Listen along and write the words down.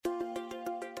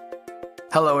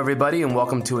Hello, everybody, and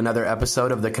welcome to another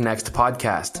episode of the Connext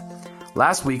podcast.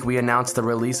 Last week, we announced the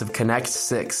release of Connext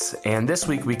 6, and this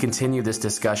week we continue this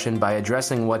discussion by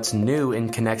addressing what's new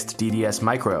in Connext DDS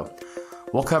Micro.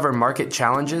 We'll cover market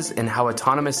challenges and how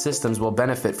autonomous systems will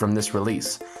benefit from this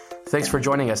release. Thanks for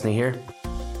joining us, Niheer.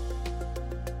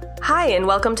 Hi, and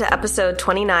welcome to episode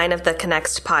 29 of the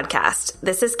Connext podcast.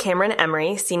 This is Cameron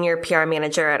Emery, Senior PR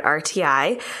Manager at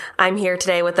RTI. I'm here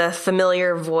today with a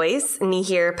familiar voice,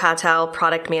 Niheer Patel,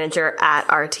 Product Manager at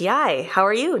RTI. How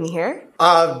are you, Niheer?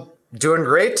 Doing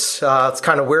great. It's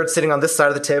kind of weird sitting on this side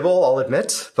of the table, I'll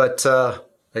admit, but I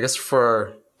guess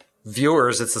for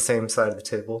viewers, it's the same side of the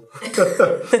table.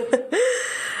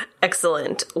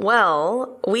 Excellent.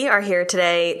 Well, we are here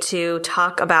today to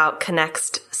talk about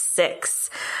Connext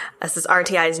 6. This is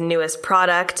RTI's newest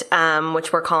product,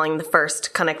 which we're calling the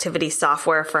first connectivity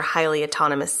software for highly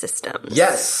autonomous systems.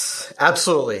 Yes,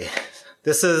 absolutely.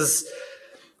 This is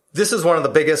one of the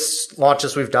biggest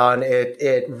launches we've done.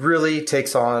 It really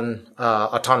takes on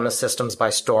autonomous systems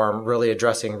by storm, really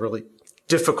addressing really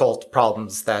difficult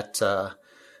problems that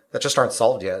just aren't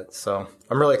solved yet. So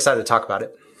I'm really excited to talk about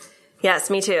it.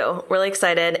 Yes, me too. Really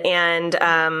excited. And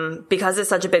because it's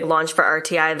such a big launch for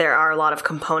RTI, there are a lot of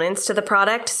components to the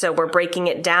product. So we're breaking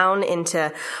it down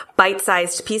into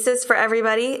bite-sized pieces for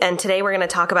everybody. And today we're going to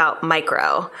talk about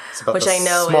Micro, which I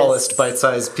know is the smallest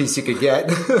bite-sized piece you could get.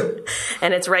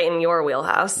 And it's right in your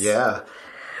wheelhouse. Yeah.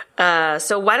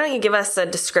 So why don't you give us a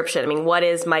description? I mean, what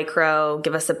is Micro?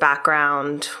 Give us a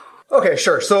background. Okay,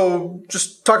 sure. So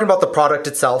just talking about the product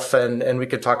itself, and we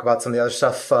could talk about some of the other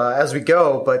stuff as we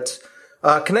go, but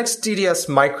Connext DDS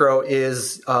Micro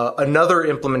is another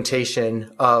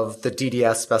implementation of the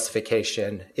DDS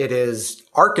specification. It is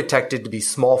architected to be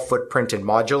small footprint and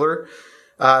modular.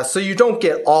 So you don't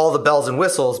get all the bells and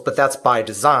whistles, but that's by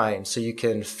design. So you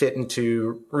can fit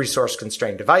into resource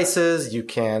constrained devices. You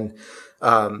can,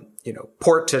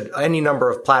 port to any number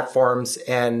of platforms,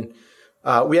 and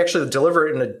we actually deliver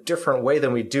it in a different way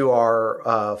than we do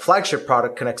our flagship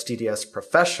product, Connext DDS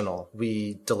Professional.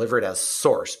 We deliver it as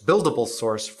source, buildable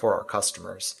source for our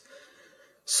customers.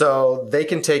 So they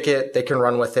can take it, they can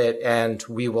run with it, and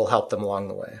we will help them along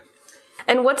the way.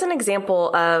 And what's an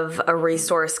example of a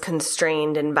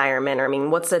resource-constrained environment? Or, I mean,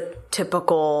 what's a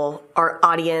typical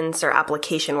audience or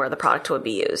application where the product would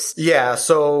be used? Yeah,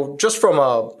 so just from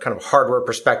a kind of hardware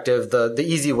perspective, the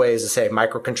easy way is to say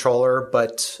microcontroller,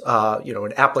 but,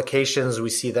 in applications, we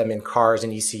see them in cars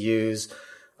and ECUs.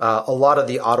 A lot of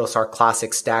the AutoSAR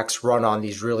classic stacks run on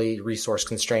these really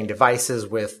resource-constrained devices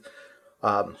with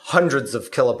hundreds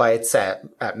of kilobytes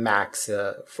at max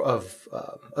of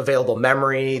available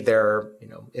memory. They're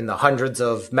in the hundreds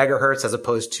of megahertz as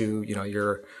opposed to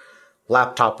your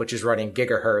laptop, which is running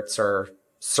gigahertz, or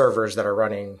servers that are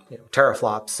running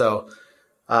teraflops. So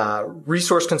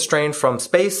resource constrained from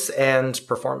space and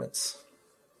performance.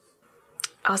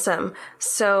 Awesome.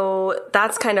 So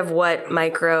that's kind of what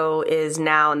Micro is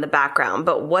now in the background.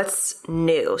 But what's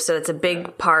new? So it's a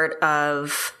big part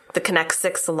of the Connext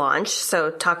 6 launch.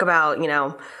 So talk about,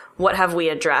 what have we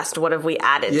addressed? What have we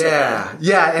added to the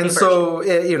Yeah. And so,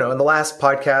 in the last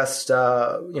podcast,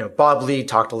 Bob Lee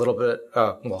talked a little bit,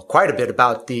 quite a bit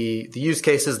about the use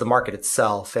cases, the market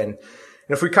itself. And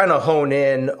if we kind of hone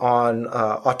in on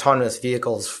autonomous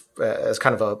vehicles as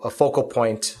kind of a focal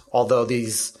point, although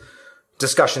these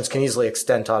discussions can easily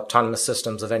extend to autonomous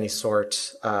systems of any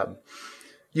sort,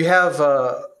 you have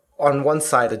on one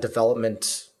side a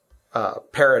development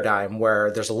paradigm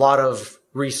where there's a lot of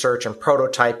research and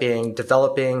prototyping,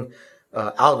 developing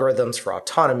algorithms for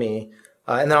autonomy.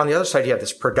 And then on the other side, you have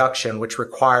this production, which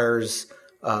requires,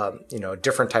 a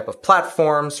different type of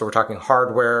platform. So we're talking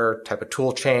hardware, type of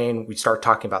tool chain. We start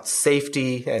talking about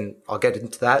safety, and I'll get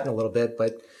into that in a little bit.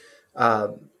 But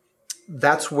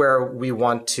that's where we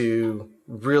want to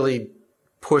really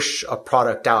push a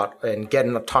product out and get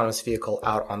an autonomous vehicle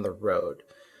out on the road.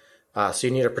 So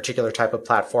you need a particular type of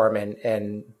platform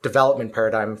and development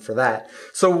paradigm for that.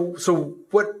 So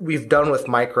what we've done with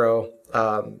Micro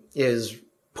is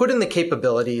put in the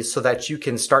capabilities so that you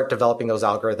can start developing those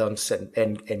algorithms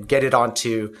and get it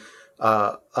onto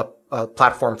a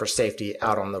platform for safety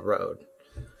out on the road.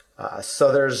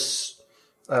 So there's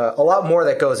a lot more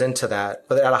that goes into that,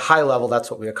 but at a high level,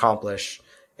 that's what we accomplish.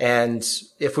 And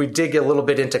if we dig a little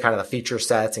bit into kind of the feature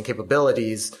sets and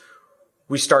capabilities,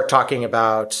 we start talking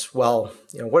about, what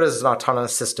does an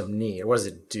autonomous system need? What does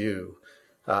it do?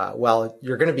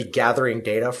 You're going to be gathering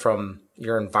data from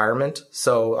your environment.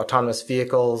 So autonomous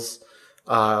vehicles,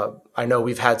 I know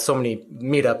we've had so many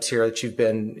meetups here that you've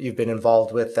been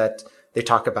involved with that they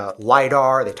talk about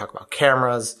LiDAR, they talk about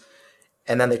cameras.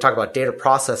 And then they talk about data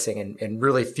processing and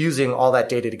really fusing all that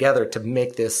data together to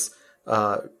make this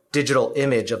digital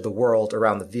image of the world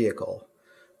around the vehicle.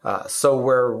 So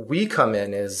where we come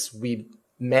in is we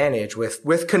manage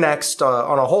with Connext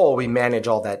on a whole, we manage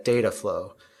all that data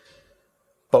flow.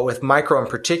 But with Micro in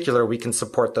particular, we can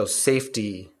support those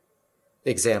safety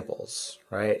examples,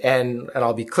 right? And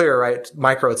I'll be clear, right?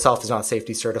 Micro itself is not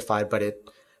safety certified, but it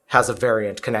has a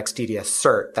variant, Connext DDS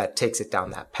cert, that takes it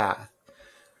down that path.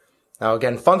 Now,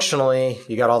 again, functionally,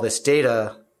 you got all this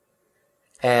data,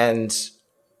 and,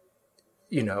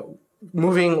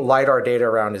 moving LiDAR data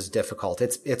around is difficult.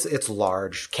 It's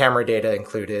large, camera data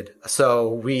included. So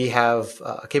we have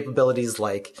capabilities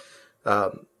like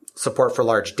support for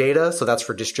large data. So that's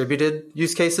for distributed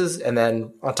use cases. And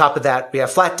then on top of that, we have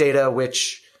flat data,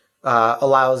 which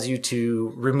allows you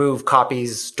to remove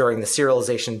copies during the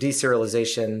serialization,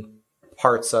 deserialization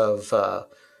parts of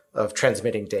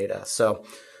transmitting data. So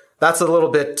that's a little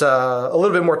bit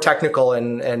more technical,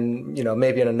 and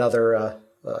maybe in another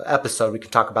episode we can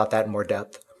talk about that in more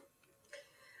depth.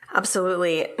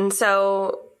 Absolutely. And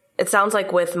so it sounds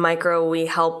like with Micro, we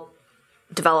help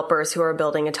developers who are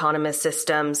building autonomous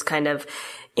systems kind of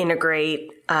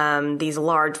integrate these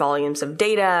large volumes of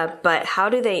data, but how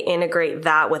do they integrate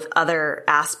that with other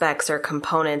aspects or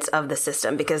components of the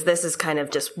system? Because this is kind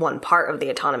of just one part of the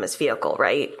autonomous vehicle,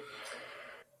 right?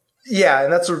 Yeah,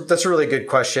 and that's a really good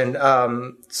question.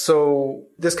 So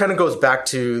this kind of goes back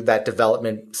to that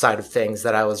development side of things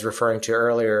that I was referring to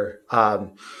earlier.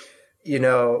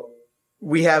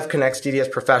 We have Connext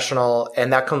DDS Professional,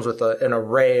 and that comes with an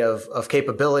array of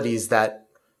capabilities that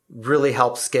really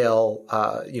help scale,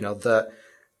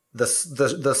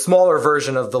 the smaller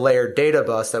version of the layered data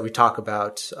bus that we talk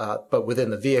about, but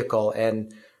within the vehicle.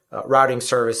 And routing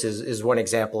service is one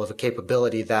example of a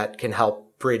capability that can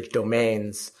help bridge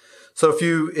domains. So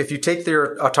if you take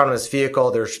your autonomous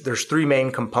vehicle, there's three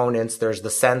main components. There's the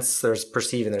sense, there's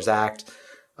perceive, and there's act.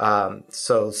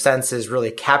 So sense is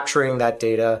really capturing that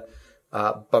data.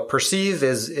 But perceive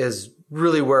is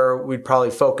really where we'd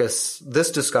probably focus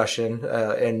this discussion,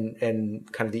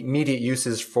 and kind of the immediate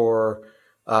uses for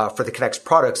the Connext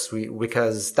product suite,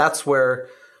 because that's where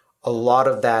a lot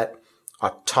of that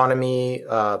autonomy,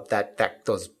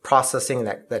 those processing,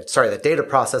 that data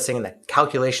processing and that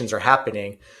calculations are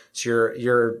happening. So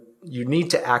you need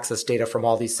to access data from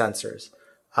all these sensors.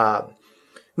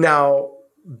 Now,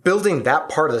 building that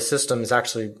part of the system is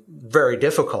actually very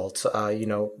difficult.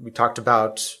 We talked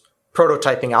about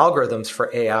prototyping algorithms for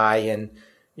AI, and,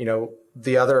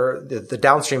 the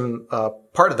downstream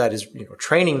part of that is,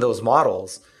 training those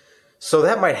models. So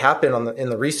that might happen in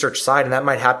the research side, and that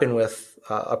might happen with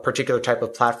a particular type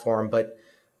of platform. But,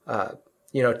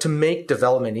 to make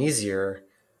development easier,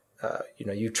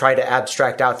 you try to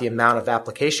abstract out the amount of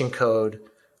application code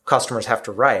customers have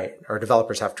to write or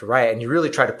developers have to write, and you really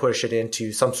try to push it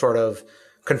into some sort of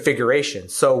configuration.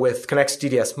 So with Connext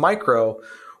DDS Micro,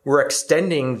 we're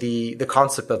extending the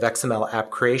concept of XML app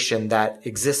creation that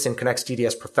exists in Connext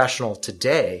DDS Professional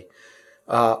today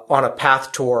on a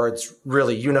path towards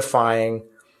really unifying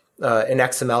an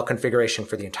XML configuration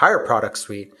for the entire product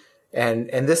suite. And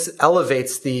this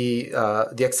elevates the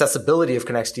accessibility of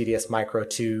Connext DDS Micro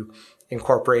to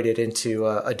incorporate it into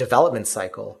a development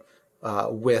cycle.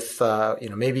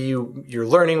 Maybe you're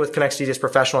learning with Connext DDS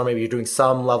Professional, or maybe you're doing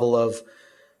some level of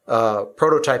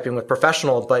prototyping with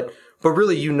Professional, but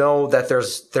really that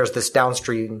there's this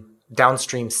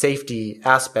downstream safety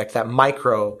aspect that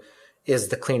Micro is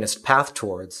the cleanest path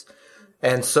towards.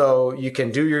 And so you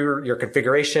can do your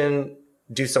configuration,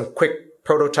 do some quick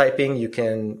prototyping. You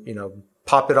can,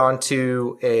 pop it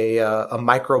onto a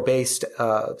Micro-based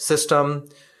system,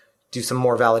 do some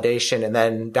more validation, and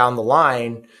then down the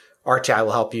line, RTI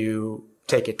will help you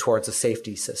take it towards a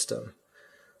safety system.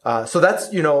 So that's,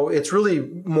 it's really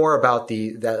more about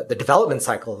the development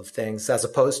cycle of things as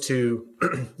opposed to,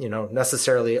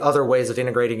 necessarily other ways of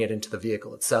integrating it into the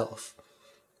vehicle itself.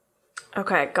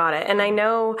 Okay, got it. And I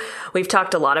know we've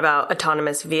talked a lot about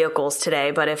autonomous vehicles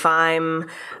today, but if I'm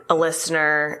a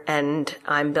listener and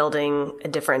I'm building a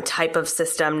different type of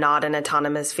system, not an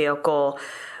autonomous vehicle,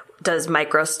 does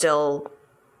Micro still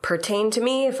pertain to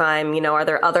me? If I'm, are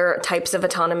there other types of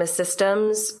autonomous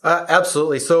systems?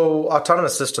 Absolutely. So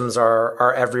autonomous systems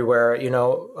are everywhere.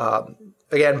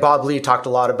 Again, Bob Lee talked a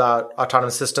lot about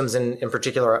autonomous systems, in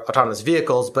particular autonomous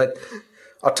vehicles, but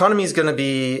autonomy is going to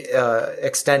be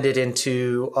extended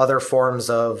into other forms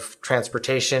of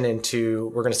transportation. We're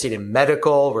going to see it in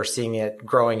medical. We're seeing it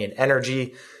growing in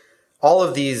energy. All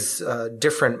of these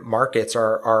different markets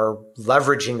are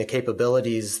leveraging the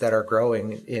capabilities that are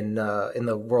growing in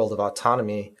the world of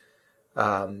autonomy.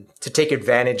 to take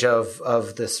advantage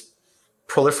of this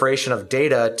proliferation of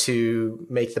data to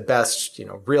make the best,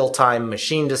 real-time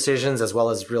machine decisions as well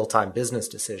as real-time business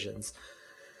decisions.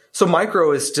 So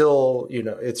Micro is still,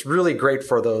 it's really great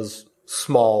for those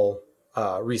small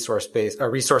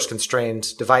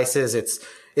resource-constrained devices.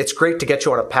 It's great to get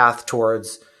you on a path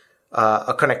towards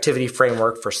a connectivity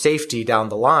framework for safety down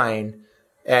the line,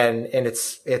 and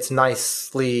it's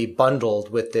nicely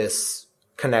bundled with this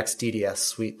Connext DDS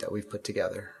suite that we've put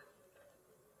together.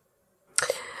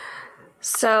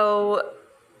 So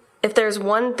if there's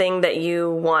one thing that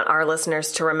you want our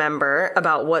listeners to remember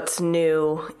about what's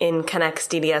new in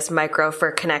Connext DDS Micro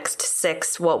for Connext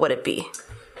 6, what would it be?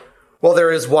 Well,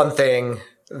 there is one thing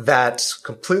that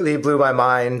completely blew my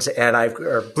mind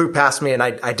or blew past me, and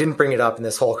I didn't bring it up in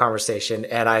this whole conversation,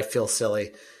 and I feel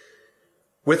silly.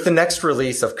 With the next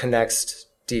release of Connext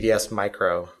DDS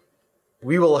Micro,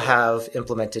 we will have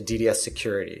implemented DDS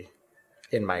security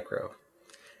in Micro.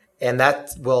 And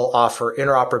that will offer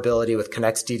interoperability with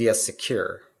Connext DDS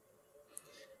Secure.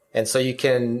 And so you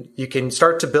can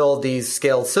start to build these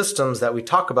scaled systems that we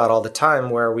talk about all the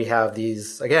time, where we have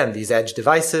these edge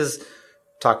devices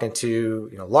talking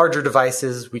to larger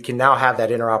devices. We can now have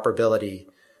that interoperability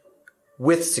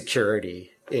with security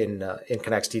in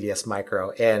Connext DDS Micro.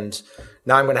 And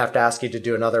now I'm going to have to ask you to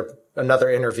do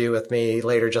another interview with me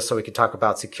later, just so we can talk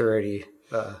about security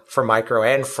for Micro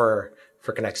and for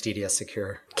Connext DDS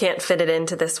Secure. Can't fit it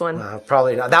into this one.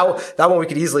 Probably not. That one we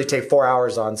could easily take 4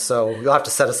 hours on, so you'll have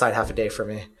to set aside half a day for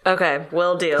me. Okay,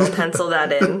 will do. Pencil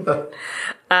that in.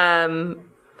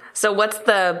 So what's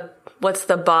the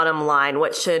bottom line?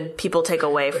 What should people take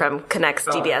away from Connext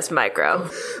DDS Micro?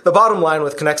 The bottom line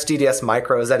with Connext DDS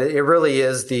Micro is that it really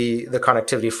is the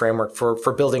connectivity framework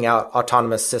for building out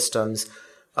autonomous systems,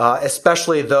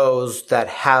 especially those that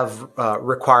have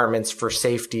requirements for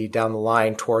safety down the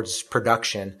line towards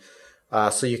production.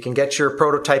 So you can get your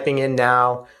prototyping in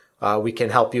now. We can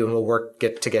help you, and we'll work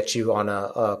to get you on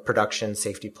a production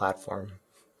safety platform.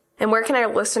 And where can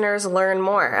our listeners learn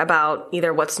more about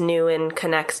either what's new in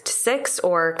Connext 6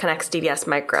 or Connext DDS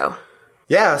Micro?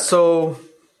 Yeah, so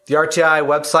the RTI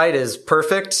website is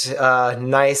perfect,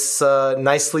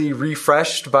 nicely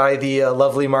refreshed by the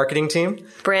lovely marketing team.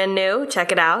 Brand new,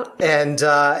 check it out. And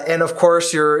of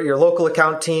course, your local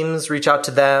account teams, reach out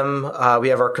to them. We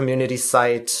have our community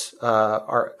site,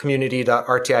 our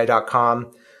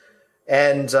community.rti.com.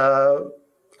 And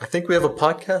I think we have a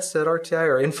podcast at RTI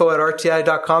or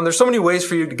info@rti.com. There's so many ways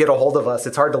for you to get a hold of us.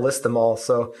 It's hard to list them all.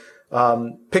 So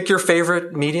pick your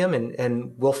favorite medium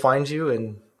and we'll find you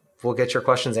and we'll get your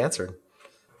questions answered.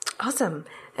 Awesome.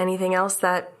 Anything else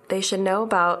that they should know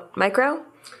about Micro?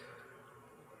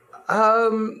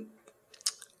 I'd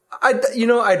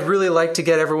really like to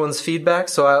get everyone's feedback.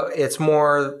 So it's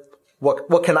more,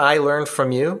 what can I learn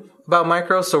from you about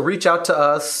Micro? So reach out to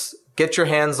us, get your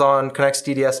hands on Connext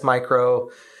DDS Micro,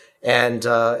 and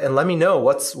let me know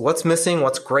what's missing,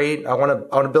 what's great. I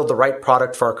want to build the right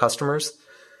product for our customers.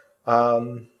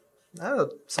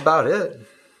 That's about it.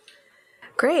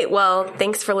 Great. Well,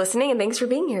 thanks for listening and thanks for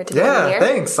being here today. Yeah,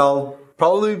 thanks. I'll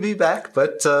probably be back,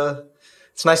 but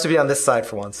it's nice to be on this side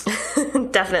for once.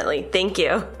 Definitely. Thank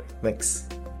you. Thanks.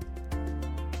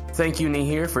 Thank you,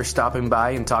 Niheer, for stopping by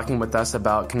and talking with us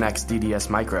about Connext DDS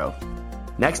Micro.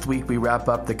 Next week, we wrap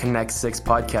up the Connext 6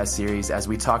 podcast series as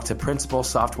we talk to Principal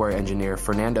Software Engineer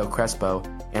Fernando Crespo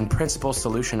and Principal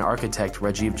Solution Architect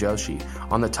Rajiv Joshi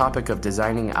on the topic of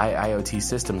designing IIoT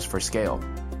systems for scale.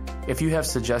 If you have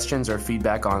suggestions or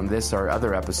feedback on this or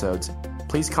other episodes,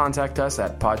 please contact us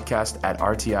at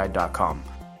podcast@rti.com.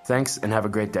 Thanks and have a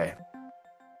great day.